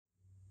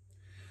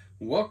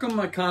Welcome,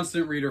 my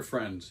constant reader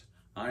friends.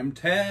 I'm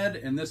Tad,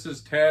 and this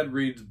is Tad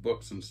Reads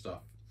Books and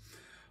Stuff.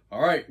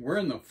 All right, we're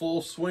in the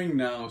full swing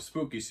now of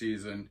spooky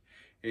season,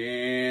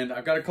 and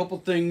I've got a couple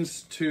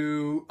things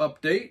to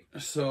update.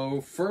 So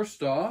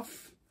first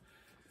off,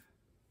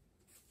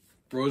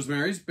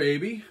 Rosemary's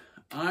Baby.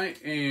 I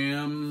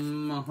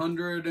am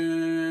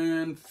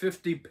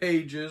 150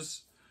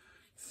 pages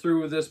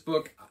through this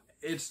book.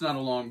 It's not a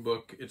long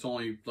book. It's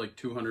only like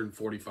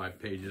 245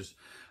 pages.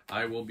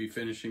 I will be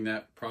finishing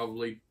that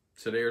probably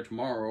today or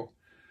tomorrow.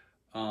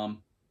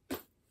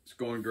 It's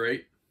going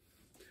great.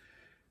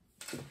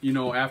 You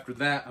know, after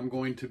that, I'm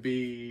going to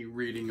be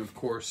reading, of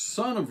course,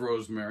 Son of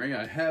Rosemary.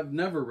 I have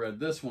never read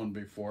this one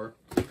before.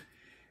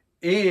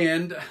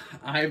 And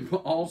I've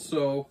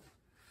also,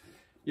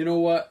 you know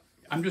what?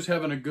 I'm just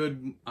having a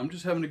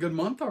good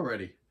month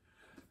already.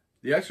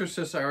 The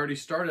Exorcist I already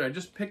started. I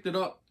just picked it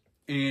up,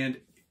 and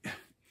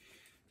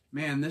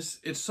man,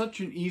 it's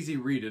such an easy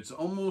read. It's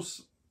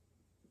almost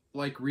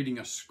like reading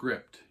a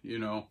script, you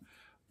know.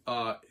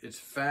 It's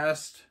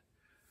fast.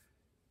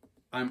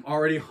 I'm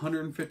already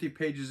 150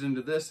 pages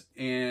into this,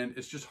 and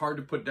it's just hard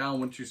to put down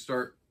once you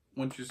start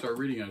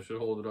reading it. I should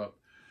hold it up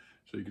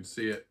so you can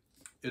see it.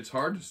 It's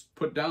hard to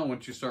put down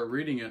once you start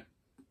reading it,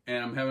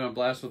 and I'm having a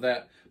blast with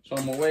that. So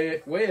I'm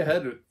way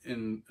ahead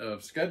in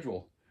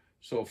schedule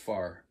so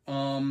far.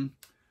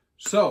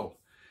 So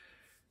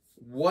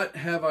what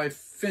have I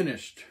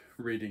finished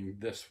reading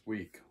this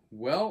week?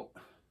 Well,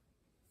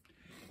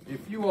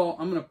 if you all,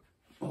 I'm going to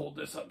hold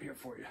this up here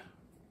for you.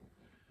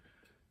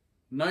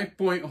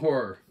 Knifepoint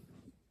Horror.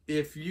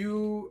 If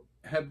you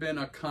have been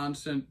a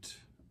constant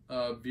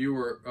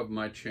viewer of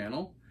my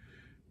channel,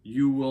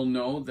 you will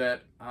know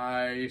that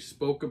I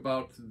spoke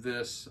about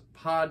this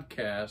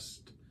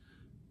podcast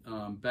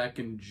back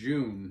in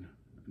June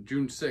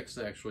 6th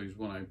actually is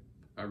when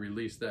I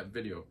released that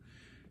video.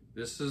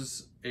 This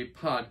is a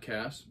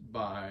podcast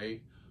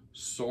by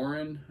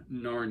Soren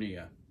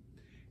Narnia,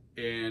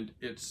 and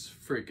it's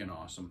freaking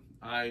awesome.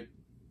 I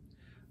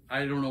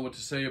don't know what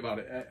to say about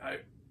it.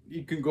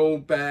 You can go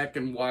back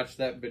and watch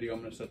that video. I'm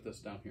going to set this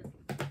down here.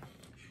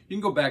 You can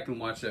go back and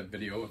watch that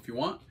video if you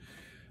want.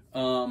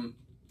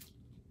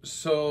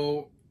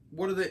 So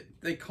what do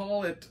they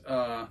call it?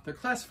 They're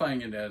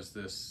classifying it as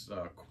this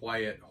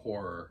quiet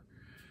horror.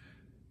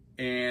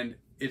 And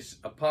it's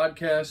a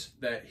podcast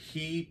that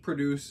he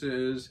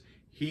produces.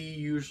 He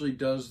usually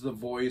does the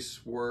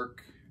voice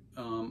work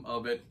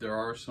of it. There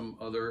are some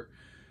other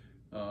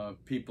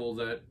people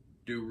that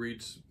do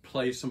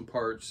play some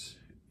parts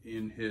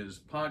in his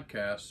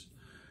podcasts,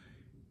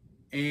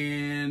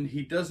 and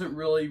he doesn't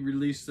really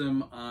release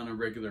them on a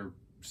regular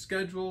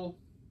schedule.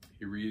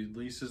 He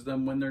releases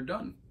them when they're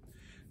done.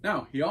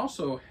 Now, he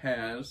also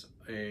has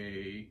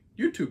a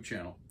YouTube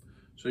channel,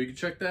 so you can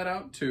check that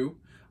out too.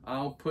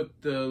 I'll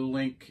put the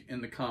link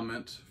in the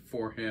comments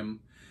for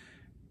him.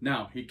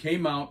 Now, he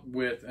came out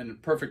with,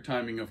 and perfect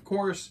timing of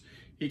course,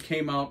 he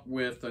came out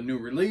with a new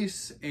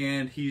release,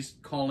 and he's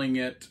calling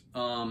it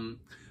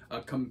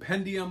a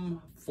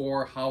compendium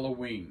for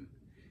Halloween.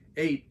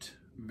 8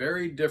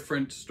 very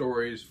different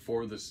stories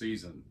for the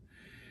season.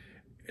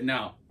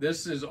 Now,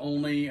 this is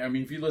only, I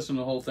mean, if you listen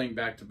to the whole thing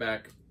back to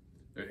back,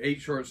 there are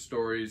 8 short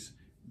stories.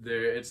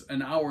 It's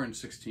an hour and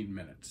 16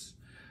 minutes.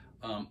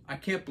 I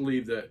can't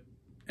believe that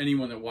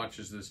anyone that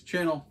watches this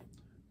channel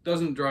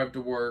doesn't drive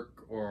to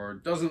work or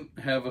doesn't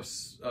have a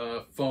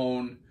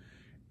phone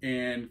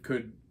and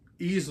could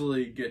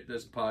easily get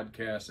this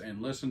podcast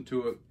and listen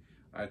to it.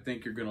 I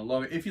think you're going to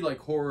love it. If you like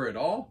horror at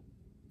all,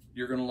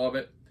 you're going to love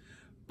it.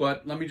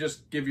 But let me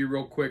just give you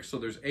real quick. So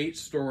there's 8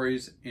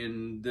 stories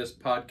in this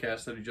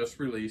podcast that he just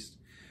released.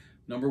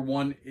 Number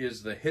 1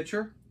 is The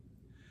Hitcher.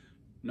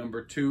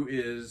 Number 2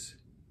 is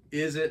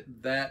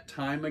It That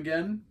Time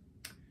Again?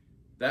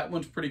 That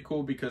one's pretty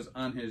cool because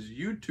on his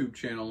YouTube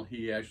channel,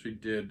 he actually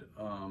did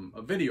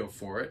a video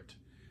for it.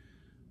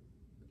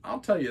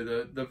 I'll tell you,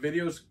 the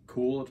video's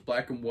cool. It's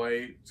black and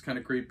white. It's kind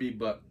of creepy,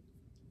 but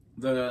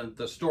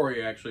the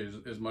story actually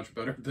is much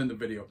better than the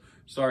video.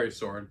 Sorry,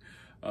 Soren.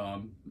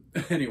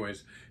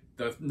 Anyways,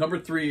 the number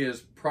 3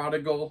 is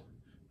Prodigal.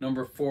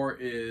 Number 4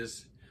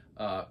 is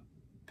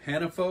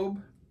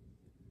Panophobe.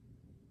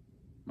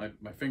 My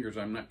fingers,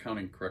 I'm not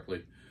counting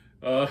correctly.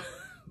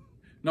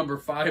 Number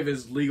 5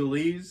 is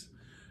Legalese.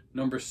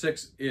 Number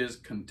 6 is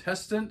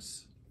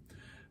Contestants.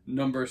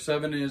 Number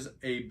 7 is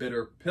A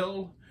Bitter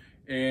Pill.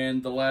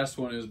 And the last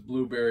one is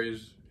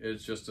Blueberries.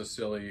 It's just a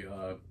silly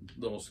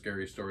little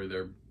scary story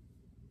there.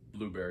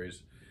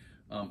 Blueberries.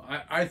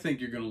 I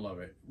think you're going to love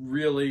it.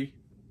 Really,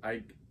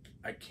 I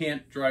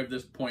can't drive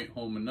this point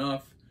home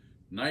enough.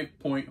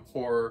 Knifepoint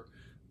Horror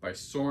by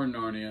Soren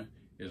Narnia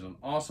is an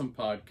awesome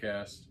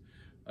podcast.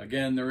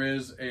 Again, there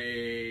is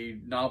a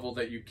novel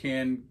that you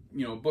can,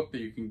 a book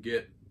that you can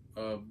get.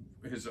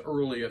 His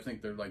early, I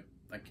think they're like,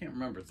 I can't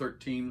remember,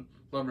 11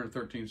 or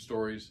 13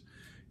 stories.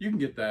 You can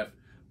get that.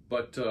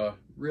 But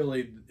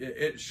really,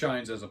 it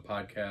shines as a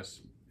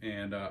podcast,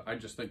 and I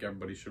just think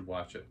everybody should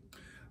watch it.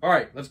 All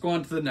right, let's go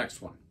on to the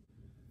next one.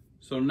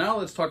 So now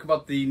let's talk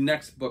about the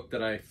next book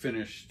that I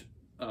finished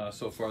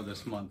so far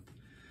this month.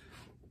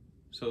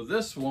 So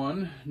this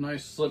one,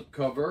 nice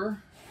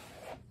slipcover,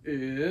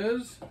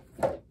 is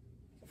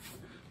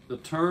The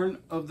Turn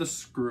of the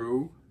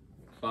Screw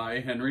by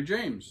Henry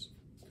James.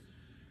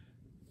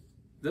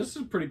 This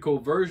is a pretty cool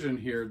version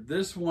here.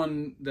 This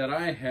one that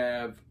I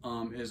have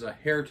is a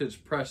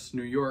Heritage Press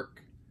New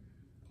York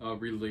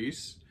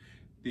release.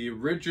 The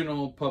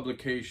original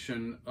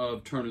publication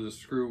of Turn of the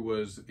Screw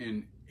was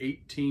in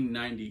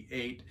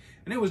 1898,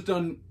 and it was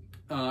done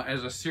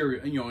as a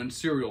serial, in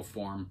serial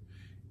form,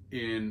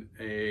 in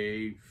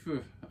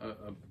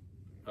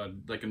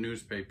like a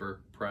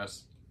newspaper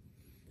press.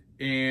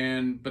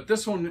 But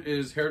this one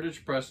is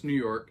Heritage Press New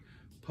York,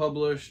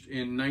 published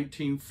in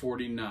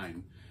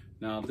 1949.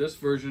 Now this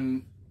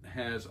version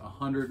has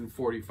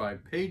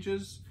 145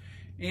 pages,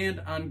 and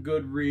on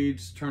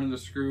Goodreads, Turn of the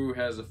Screw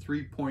has a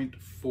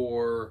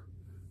 3.4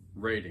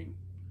 rating.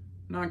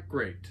 Not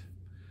great.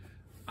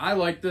 I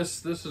like this.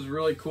 This is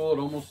really cool. It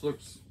almost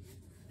looks,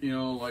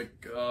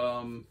 like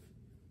a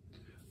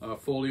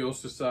Folio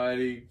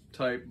Society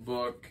type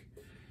book.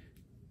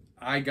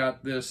 I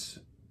got this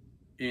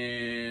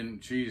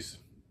in,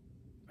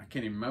 I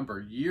can't even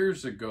remember,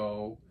 years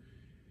ago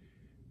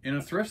in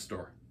a thrift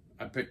store.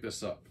 I picked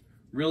this up.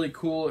 Really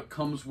cool. It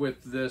comes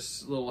with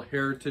this little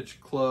Heritage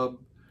Club.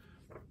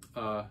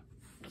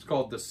 It's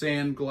called the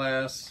Sand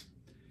Glass.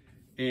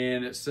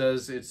 And it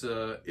says it's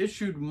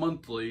issued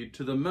monthly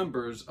to the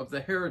members of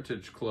the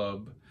Heritage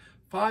Club,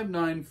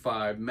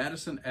 595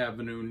 Madison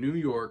Avenue, New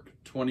York,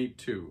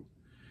 22.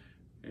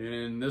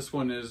 And this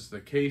one is the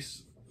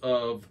case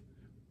of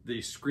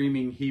the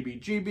Screaming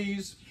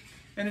Heebie-Jeebies.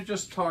 And it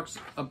just talks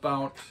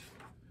about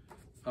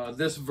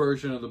this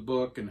version of the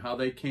book and how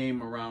they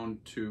came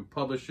around to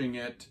publishing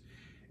it.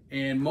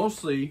 And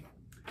mostly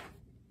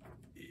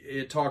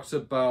it talks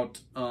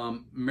about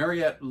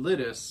Mariette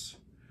Littis,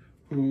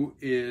 who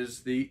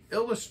is the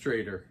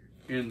illustrator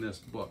in this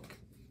book.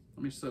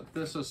 Let me set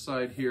this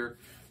aside here.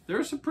 There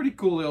are some pretty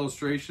cool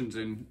illustrations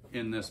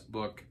in this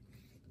book.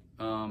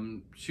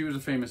 She was a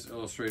famous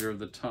illustrator of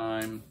the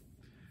time.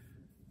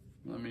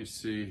 Let me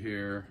see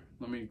here.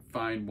 Let me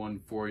find one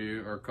for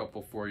you, or a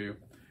couple for you.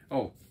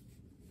 Oh,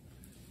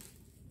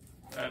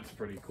 that's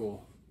pretty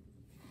cool.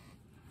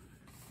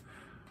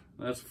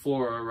 That's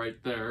Flora right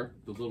there,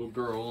 the little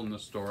girl in the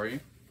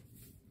story.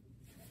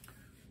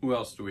 Who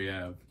else do we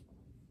have?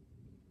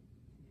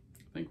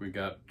 I think we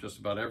got just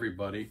about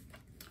everybody.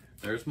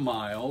 There's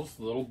Miles,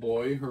 the little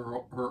boy,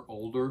 her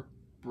older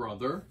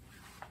brother.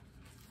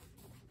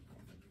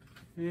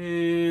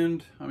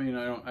 And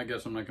I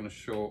guess I'm not going to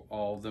show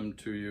all of them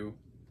to you.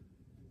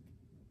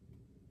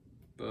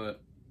 But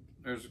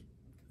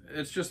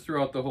it's just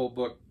throughout the whole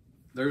book.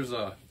 There's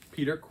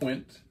Peter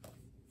Quint.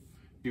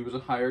 He was a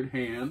hired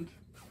hand.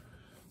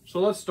 So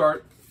let's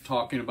start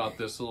talking about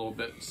this a little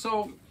bit.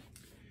 So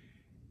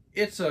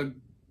it's a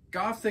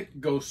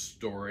Gothic ghost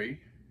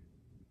story.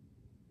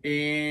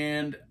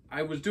 And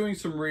I was doing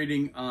some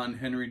reading on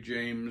Henry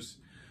James.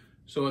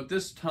 So at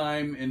this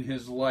time in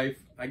his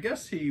life, I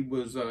guess he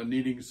was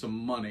needing some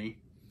money.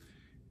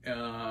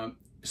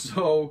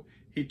 So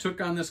he took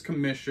on this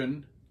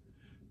commission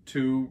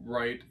to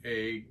write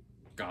a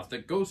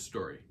Gothic ghost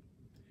story.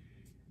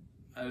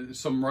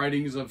 Some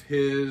writings of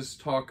his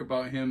talk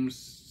about him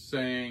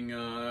saying,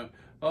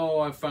 oh,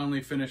 I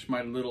finally finished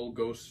my little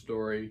ghost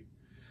story.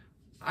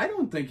 I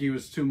don't think he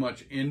was too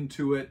much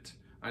into it.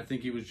 I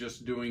think he was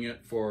just doing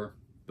it for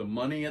the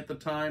money at the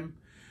time.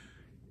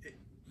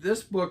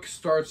 This book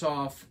starts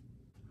off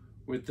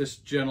with this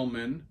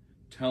gentleman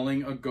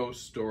telling a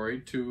ghost story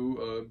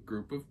to a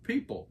group of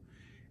people.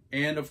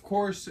 And of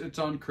course, it's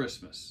on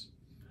Christmas.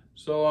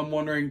 So I'm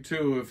wondering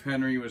too if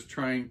Henry was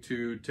trying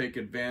to take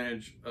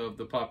advantage of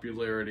the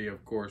popularity,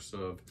 of course,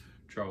 of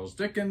Charles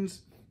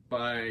Dickens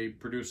by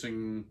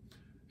producing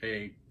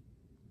a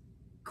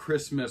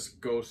Christmas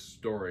ghost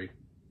story.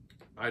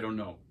 I don't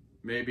know.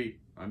 Maybe.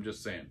 I'm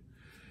just saying.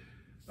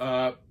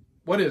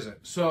 What is it?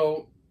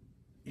 So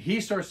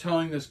he starts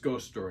telling this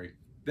ghost story.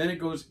 Then it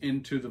goes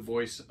into the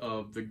voice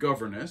of the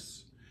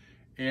governess.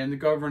 And the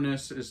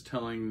governess is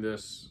telling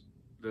this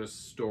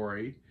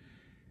story.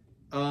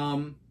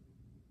 I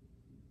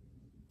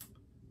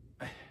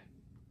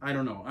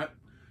don't know.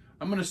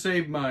 I'm going to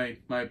save my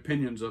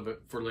opinions of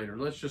it for later.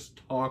 Let's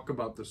just talk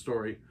about the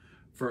story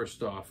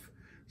first off.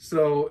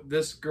 So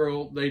this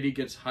lady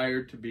gets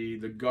hired to be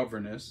the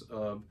governess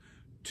of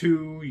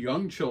 2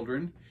 young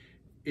children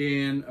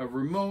in a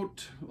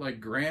remote,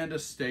 grand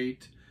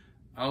estate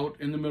out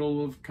in the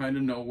middle of kind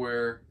of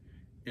nowhere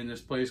in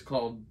this place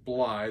called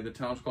Bly. The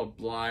town's called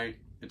Bly.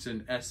 It's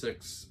in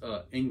Essex,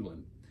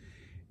 England.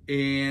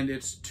 And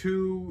it's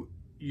 2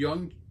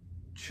 young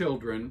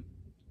children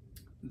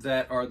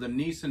that are the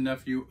niece and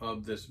nephew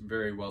of this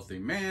very wealthy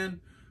man.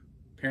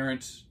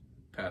 Parents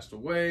passed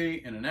away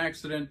in an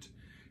accident,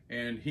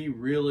 and he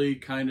really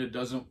kind of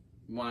doesn't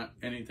want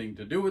anything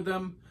to do with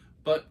them,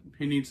 but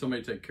he needs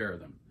somebody to take care of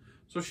them.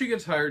 So she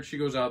gets hired, she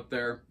goes out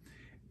there,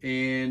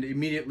 and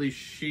immediately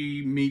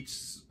she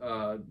meets,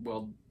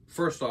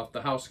 first off,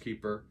 the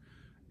housekeeper,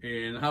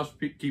 and the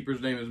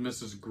housekeeper's name is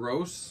Mrs.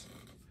 Gross.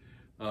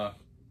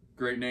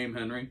 Great name,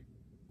 Henry.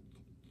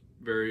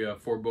 Very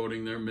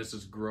foreboding there,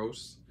 Mrs.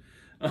 Gross.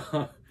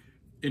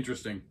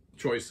 Interesting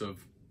choice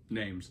of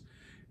names.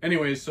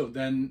 Anyways, so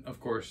then, of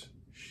course,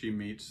 she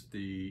meets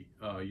the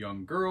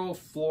young girl.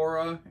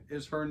 Flora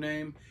is her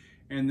name.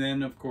 And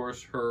then, of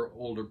course, her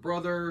older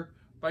brother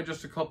by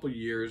just a couple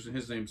years, and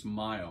his name's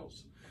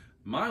Miles.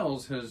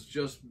 Miles has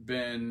just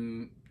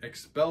been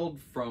expelled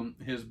from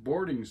his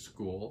boarding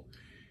school,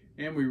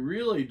 and we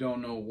really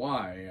don't know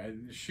why.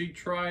 She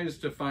tries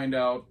to find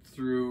out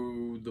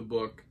through the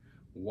book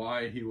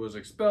why he was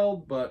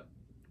expelled, but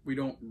we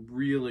don't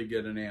really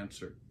get an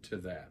answer to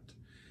that.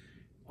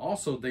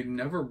 Also, they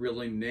never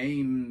really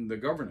name the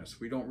governess.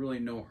 We don't really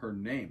know her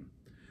name.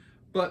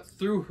 But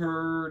through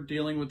her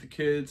dealing with the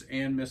kids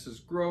and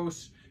Mrs.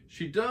 Gross,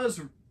 she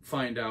does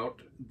find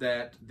out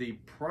that the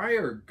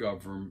prior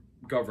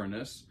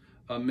governess,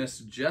 Miss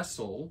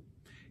Jessel,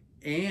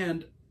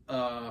 and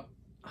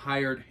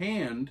hired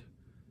hand,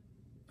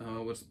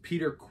 was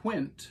Peter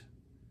Quint,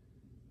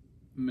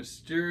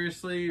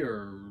 mysteriously,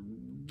 or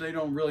they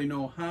don't really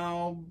know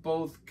how,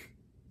 both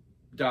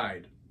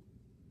died.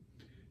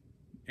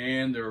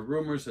 And there are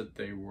rumors that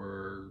they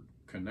were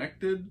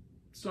connected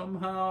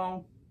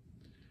somehow.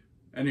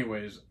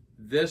 Anyways,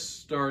 this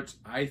starts,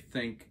 I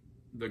think,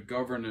 the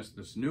governess,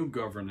 this new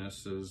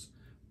governess's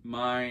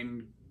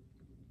mind,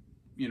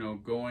 you know,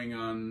 going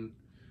on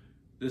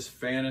this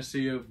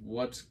fantasy of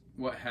what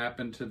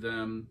happened to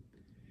them.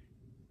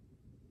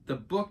 The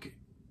book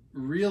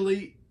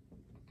really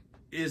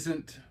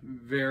isn't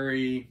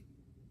very,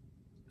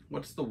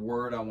 what's the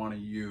word I want to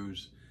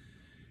use?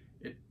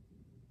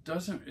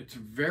 It's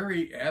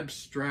very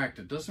abstract.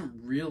 It doesn't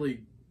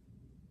really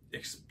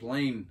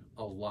explain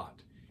a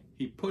lot.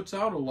 He puts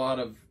out a lot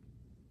of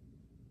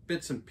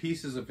bits and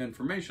pieces of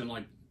information,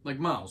 like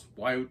Miles.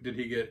 Why did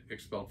he get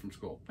expelled from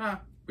school?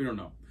 We don't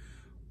know.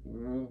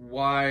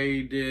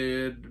 Why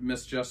did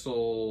Miss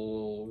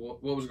Jessel,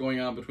 what was going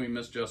on between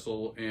Miss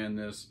Jessel and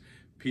this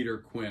Peter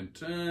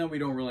Quint? We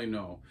don't really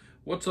know.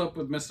 What's up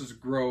with Mrs.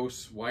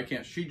 Gross? Why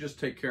can't she just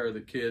take care of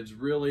the kids?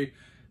 Really,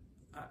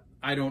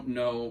 I don't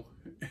know.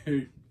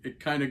 It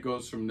kind of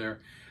goes from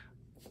there.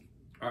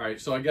 All right,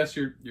 so I guess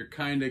you're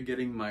kind of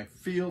getting my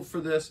feel for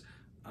this.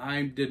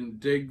 I didn't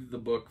dig the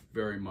book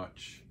very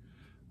much.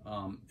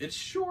 It's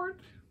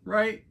short,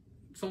 right?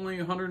 It's only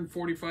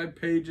 145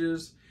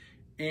 pages,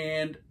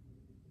 and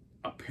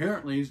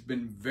apparently it's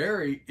been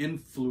very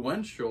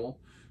influential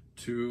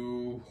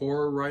to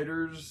horror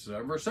writers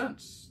ever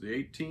since the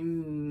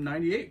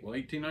 1898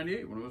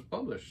 when it was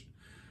published.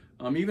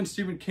 Even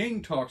Stephen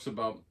King talks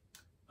about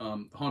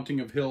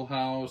Haunting of Hill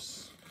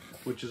House,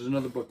 which is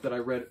another book that I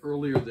read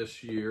earlier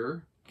this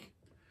year,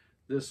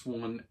 this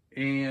one,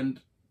 and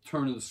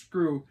Turn of the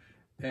Screw,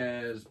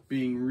 as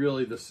being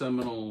really the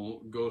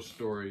seminal ghost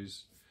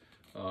stories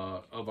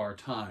of our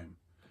time.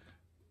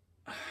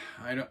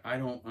 I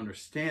don't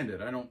understand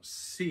it. I don't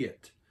see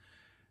it.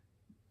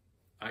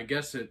 I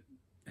guess it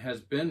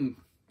has been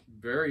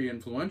very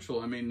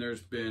influential. I mean,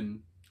 there's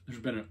been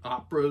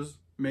operas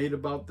made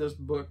about this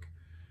book,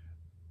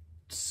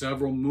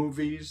 several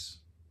movies,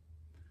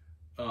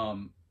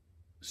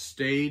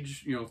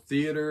 stage,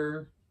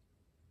 theater,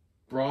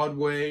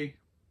 Broadway,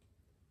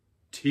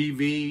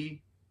 TV,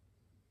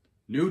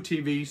 new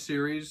TV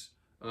series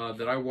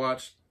that I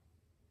watched,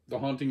 The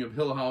Haunting of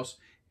Hill House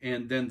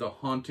and then The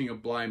Haunting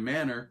of Bly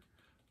Manor,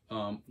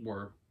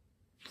 were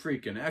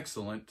freaking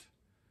excellent.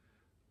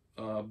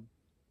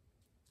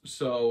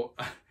 So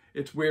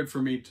it's weird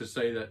for me to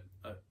say that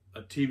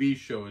a TV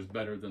show is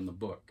better than the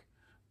book.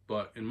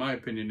 But in my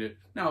opinion,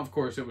 now of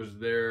course it was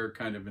their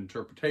kind of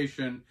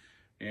interpretation,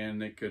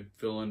 and they could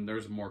fill in,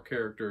 there's more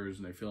characters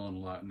and they fill in a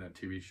lot in that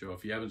TV show.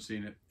 If you haven't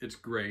seen it, it's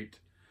great.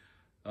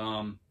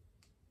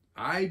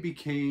 I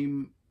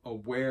became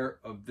aware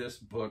of this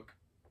book,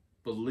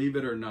 believe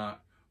it or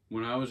not,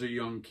 when I was a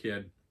young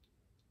kid.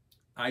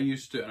 I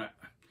used to, and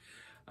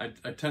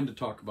I tend to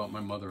talk about my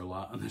mother a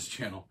lot on this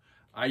channel.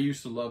 I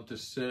used to love to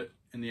sit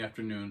in the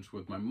afternoons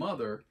with my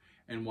mother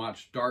and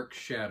watch Dark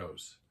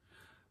Shadows.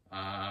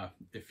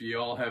 If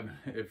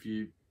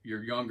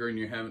you're younger and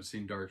you haven't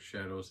seen Dark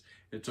Shadows,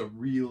 it's a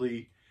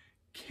really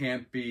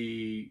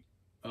campy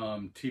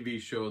TV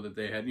show that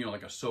they had,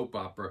 like a soap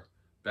opera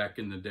back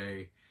in the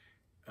day.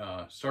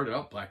 Started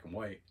out black and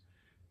white.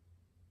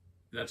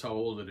 That's how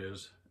old it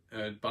is.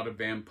 About a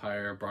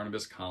vampire,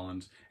 Barnabas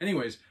Collins.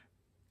 Anyways,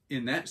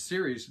 in that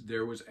series,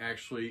 there was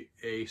actually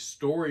a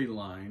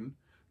storyline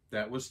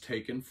that was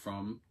taken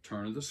from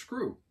Turn of the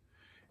Screw.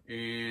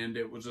 And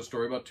it was a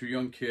story about two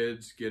young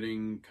kids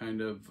getting kind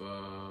of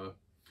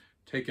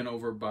taken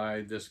over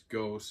by this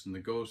ghost. And the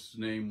ghost's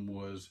name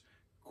was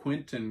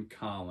Quentin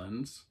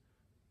Collins,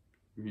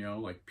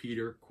 like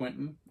Peter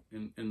Quentin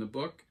in the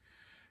book.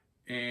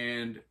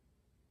 And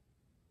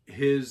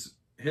his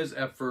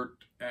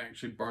effort,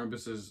 actually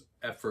Barnabas's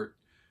effort,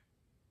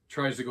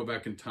 tries to go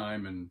back in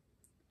time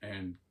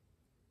and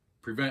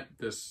prevent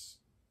this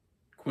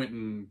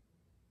Quentin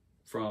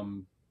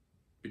from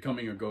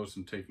becoming a ghost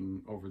and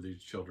taking over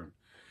these children.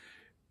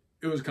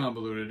 it was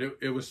convoluted.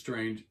 It was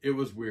strange. It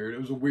was weird. It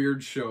was a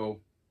weird show,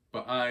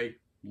 but I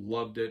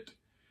loved it.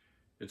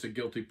 It's a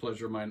guilty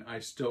pleasure of mine. I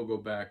still go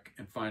back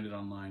and find it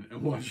online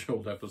and watch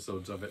old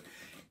episodes of it.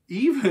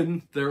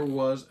 Even there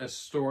was a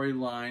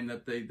storyline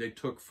that they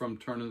took from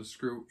Turn of the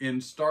Screw in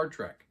Star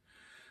Trek.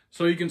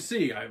 So you can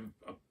see,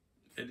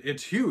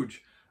 it's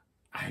huge.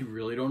 I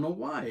really don't know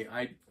why.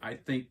 I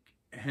think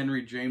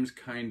Henry James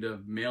kind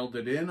of mailed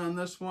it in on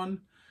this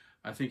one.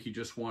 I think he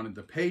just wanted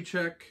the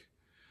paycheck.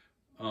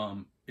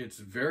 It's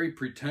very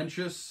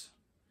pretentious.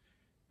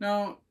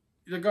 Now,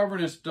 the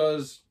governess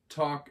does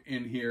talk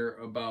in here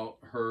about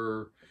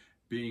her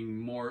being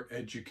more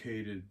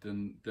educated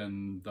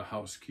than the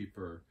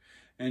housekeeper,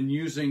 and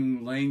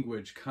using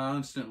language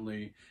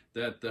constantly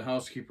that the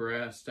housekeeper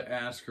has to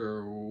ask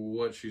her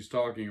what she's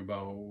talking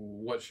about,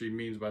 what she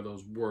means by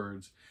those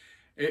words.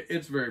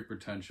 It's very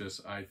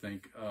pretentious, I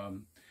think.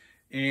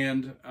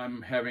 And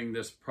I'm having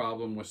this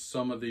problem with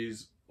some of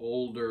these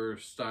older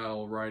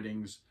style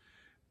writings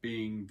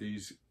being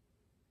these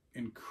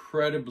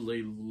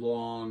incredibly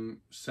long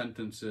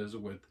sentences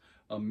with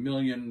a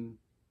million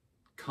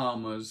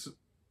commas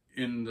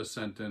in the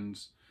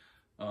sentence.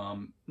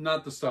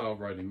 Not the style of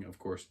writing, of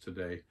course,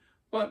 today,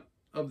 but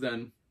of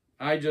then.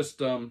 I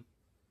just, I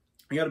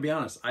gotta be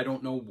honest, I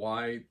don't know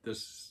why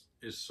this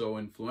is so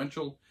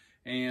influential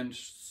and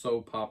so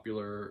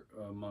popular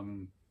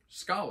among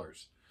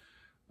scholars.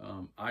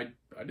 I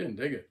didn't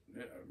dig it.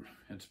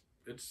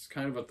 It's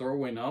kind of a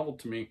throwaway novel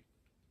to me.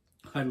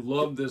 I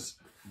love this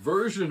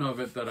version of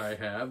it that I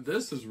have.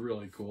 This is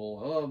really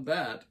cool. I love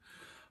that.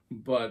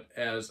 But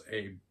as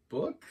a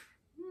book,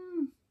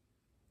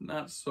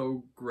 not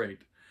so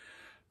great.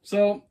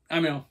 So,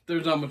 I mean,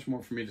 there's not much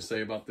more for me to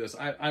say about this.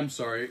 I'm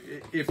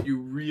sorry. If you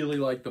really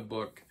like the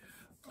book,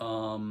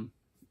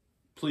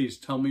 please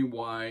tell me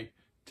why.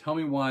 Tell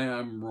me why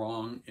I'm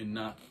wrong in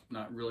not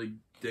really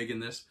digging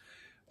this.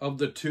 Of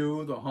the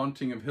two, The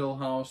Haunting of Hill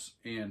House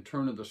and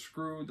Turn of the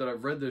Screw that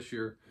I've read this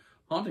year,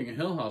 Haunting of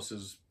Hill House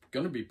is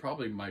going to be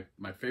probably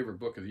my favorite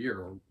book of the year,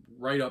 or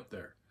right up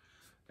there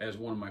as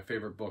one of my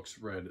favorite books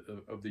read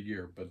of the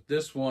year. But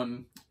this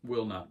one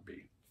will not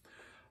be.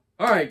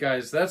 All right,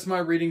 guys, that's my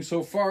reading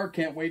so far.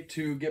 Can't wait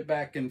to get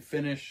back and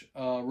finish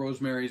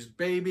Rosemary's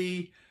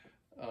Baby,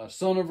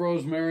 Son of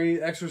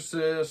Rosemary,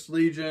 Exorcist,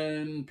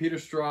 Legion, Peter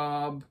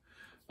Straub.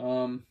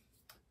 All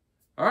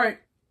right.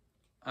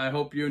 I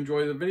hope you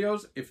enjoy the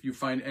videos. If you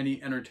find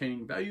any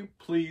entertaining value,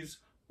 please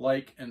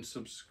like and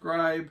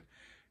subscribe.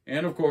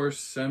 And of course,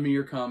 send me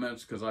your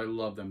comments because I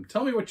love them.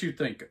 Tell me what you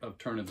think of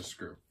Turn of the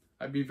Screw.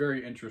 I'd be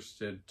very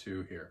interested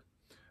to hear.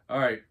 All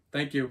right.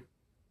 Thank you.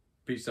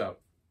 Peace out.